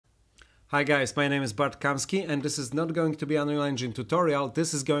Hi guys, my name is Bart Kamski and this is not going to be Unreal Engine tutorial,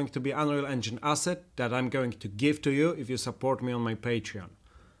 this is going to be Unreal Engine asset that I'm going to give to you if you support me on my Patreon.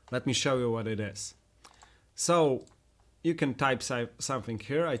 Let me show you what it is. So, you can type something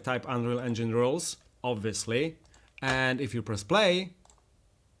here, I type Unreal Engine rules, obviously, and if you press play,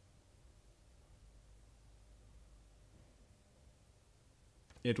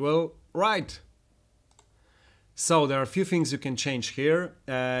 it will write. So there are a few things you can change here.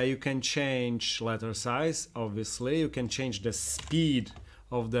 You can change letter size, obviously. You can change the speed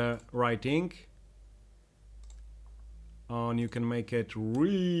of the writing. And you can make it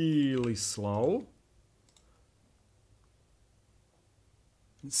really slow.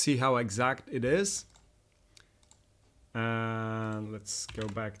 See how exact it is. And let's go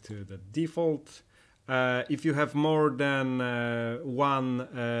back to the default. If you have more than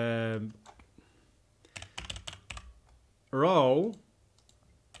one row,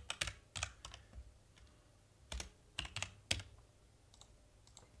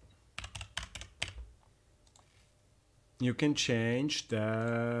 you can change the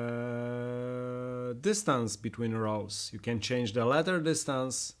distance between rows. You can change the letter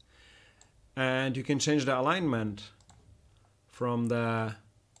distance and you can change the alignment from the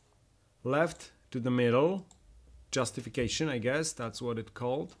left to the middle. Justification, I guess, that's what it's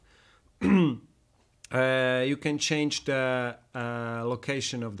called. You can change the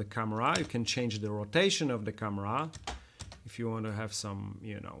location of the camera. You can change the rotation of the camera if you want to have some,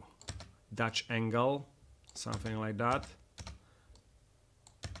 you know, Dutch angle, something like that.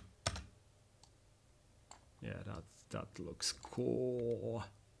 Yeah, that looks cool.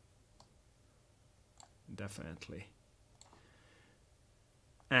 Definitely.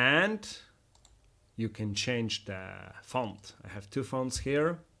 And you can change the font. I have two fonts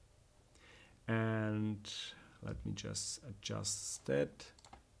here. And let me just adjust it.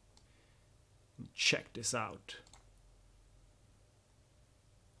 Check this out.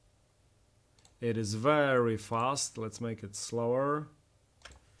 It is very fast. Let's make it slower.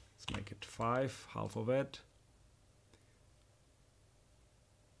 Let's make it 5, half of it.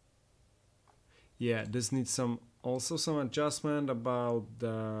 Yeah, this needs also some adjustment about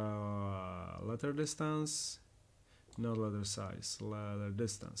the letter distance. Not letter size, letter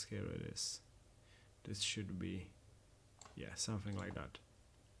distance. Here it is. This should be, yeah, something like that.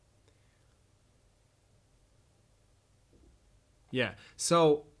 Yeah,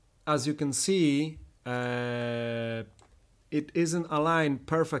 so as you can see, it isn't aligned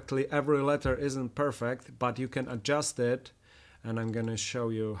perfectly. Every letter isn't perfect, but you can adjust it, and I'm gonna show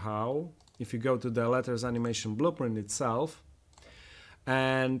you how. If you go to the letters animation blueprint itself,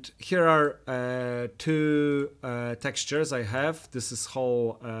 and here are two textures I have. This is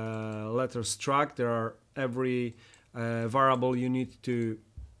whole letter struct. There are every variable you need to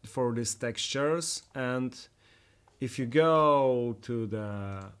for these textures. And if you go to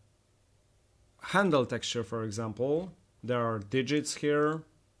the handle texture, for example, there are digits here,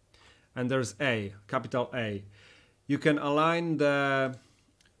 and there's A, capital A. You can align the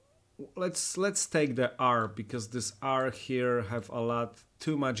let's take the R, because this R here have a lot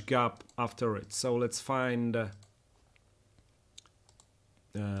too much gap after it. So let's find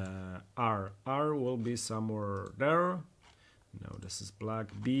R. R will be somewhere there. No, this is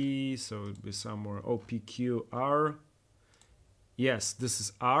black B, so it'll be somewhere OPQ R. Yes, this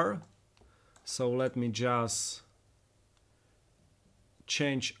is R. So let me just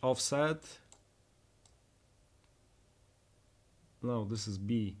change offset. No, this is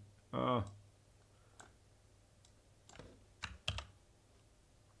B. Oh,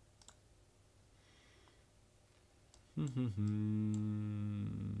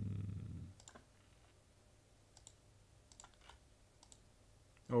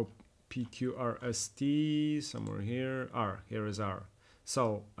 PQRST, somewhere here. R, here is R.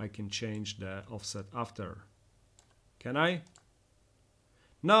 So I can change the offset after. Can I?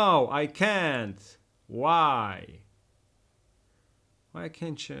 No, I can't. Why? Why I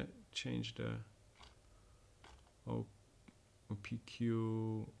can't change the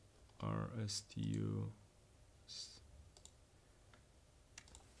OPQ RSTU?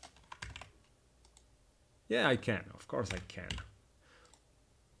 Yeah, I can. Of course I can.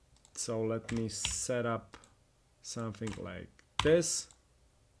 So let me set up something like this.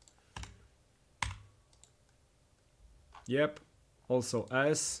 Yep. Also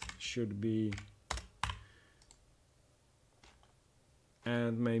S should be,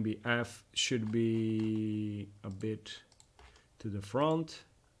 and maybe F should be a bit to the front.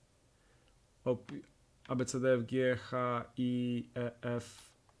 A, B, C, D, F, G, H, I, E, F.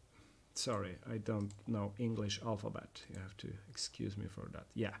 Sorry, I don't know English alphabet. You have to excuse me for that.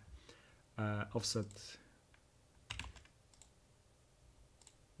 Yeah. offset.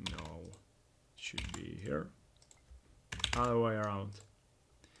 No, should be here. Other way around.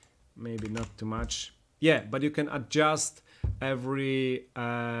 Maybe not too much. Yeah, but you can adjust every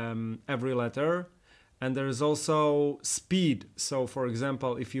letter, and there is also speed. So for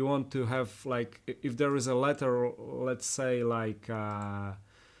example, if you want to have, like, if there is a letter, let's say like R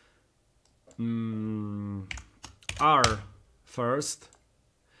first,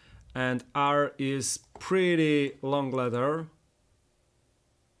 and R is pretty long letter,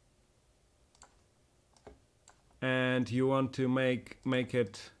 and you want to make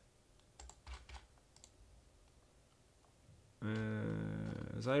it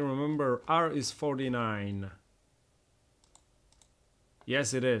as I remember, R is 49.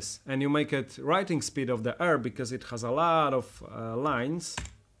 Yes, it is. And you make it writing speed of the R because it has a lot of lines.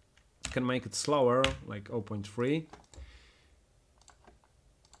 You can make it slower, like 0.3.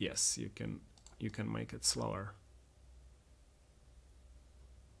 Yes, you can make it slower.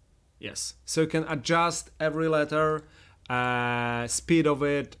 Yes, so you can adjust every letter, speed of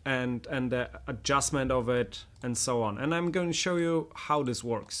it, and the adjustment of it, and so on. And I'm going to show you how this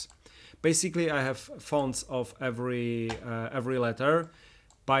works. Basically, I have fonts of every letter.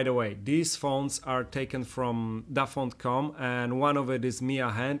 By the way, these fonts are taken from dafont.com, and one of it is Mia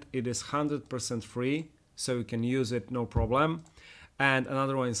Hand. It is 100% free, so you can use it, no problem. And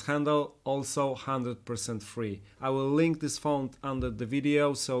another one is Handle, also 100% free. I will link this font under the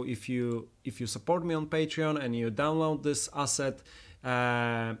video, so if you support me on Patreon and you download this asset,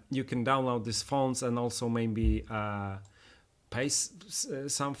 you can download these fonts and also maybe pay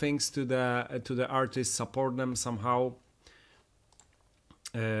some things to the artists, support them somehow.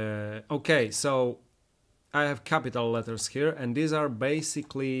 Okay, so I have capital letters here, and these are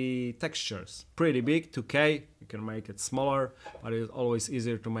basically textures, pretty big, 2K. You can make it smaller, but it's always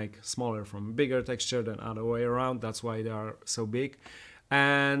easier to make smaller from bigger texture than other way around. That's why they are so big.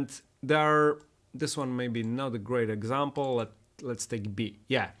 And this one maybe not a great example. Let's take B.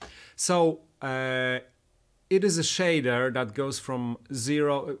 Yeah, so it is a shader that goes from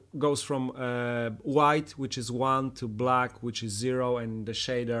white, which is 1, to black, which is 0, and the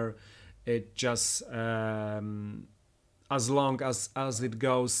shader, it just as long as it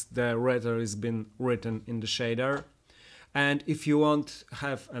goes, the letter is been written in the shader. And if you want to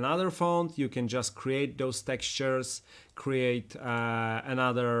have another font, you can just create those textures, create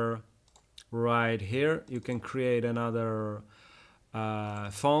another right here. You can create another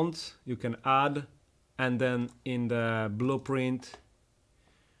font, you can add, and then in the blueprint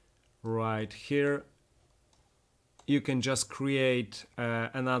right here, you can just create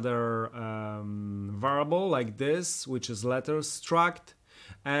another variable like this, which is letters struct,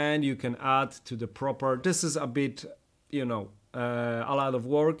 and you can add to the proper. This is a bit, a lot of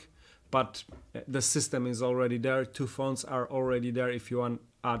work, but the system is already there. 2 fonts are already there. If you want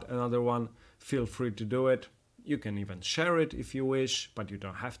to add another one, feel free to do it. You can even share it if you wish, but you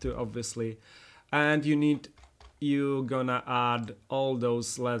don't have to, obviously. And you're gonna add all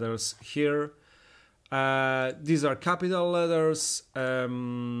those letters here. These are capital letters.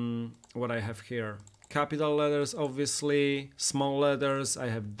 What I have here, capital letters, obviously, small letters. I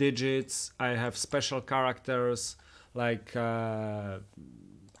have digits. I have special characters like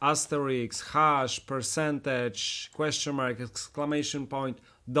asterisk, hash, percentage, question mark, exclamation point,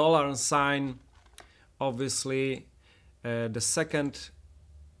 dollar sign. Obviously, the second,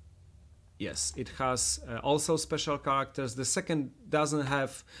 yes, it has also special characters. The second doesn't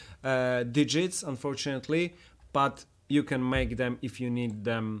have digits, unfortunately, but you can make them if you need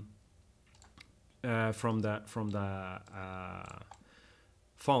them from the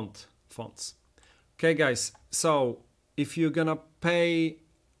fonts. Okay, guys. So if you're gonna pay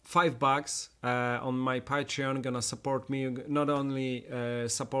 $5 on my Patreon, gonna support me, not only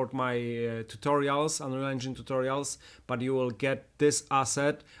support my tutorials, Unreal Engine tutorials, but you will get this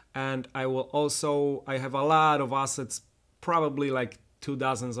asset, and I have a lot of assets, probably like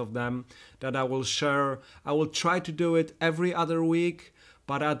 24 of them, that I will share. I will try to do it every other week,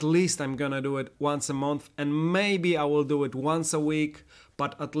 but at least I'm gonna do it once a month, and maybe I will do it once a week,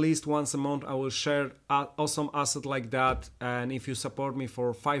 but at least once a month I will share an awesome asset like that. And if you support me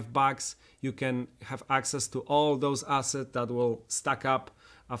for $5, you can have access to all those assets that will stack up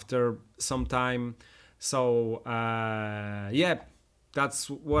after some time. So yeah, that's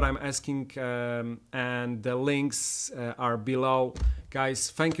what I'm asking, and the links are below. Guys,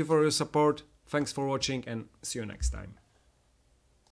 thank you for your support, thanks for watching, and see you next time.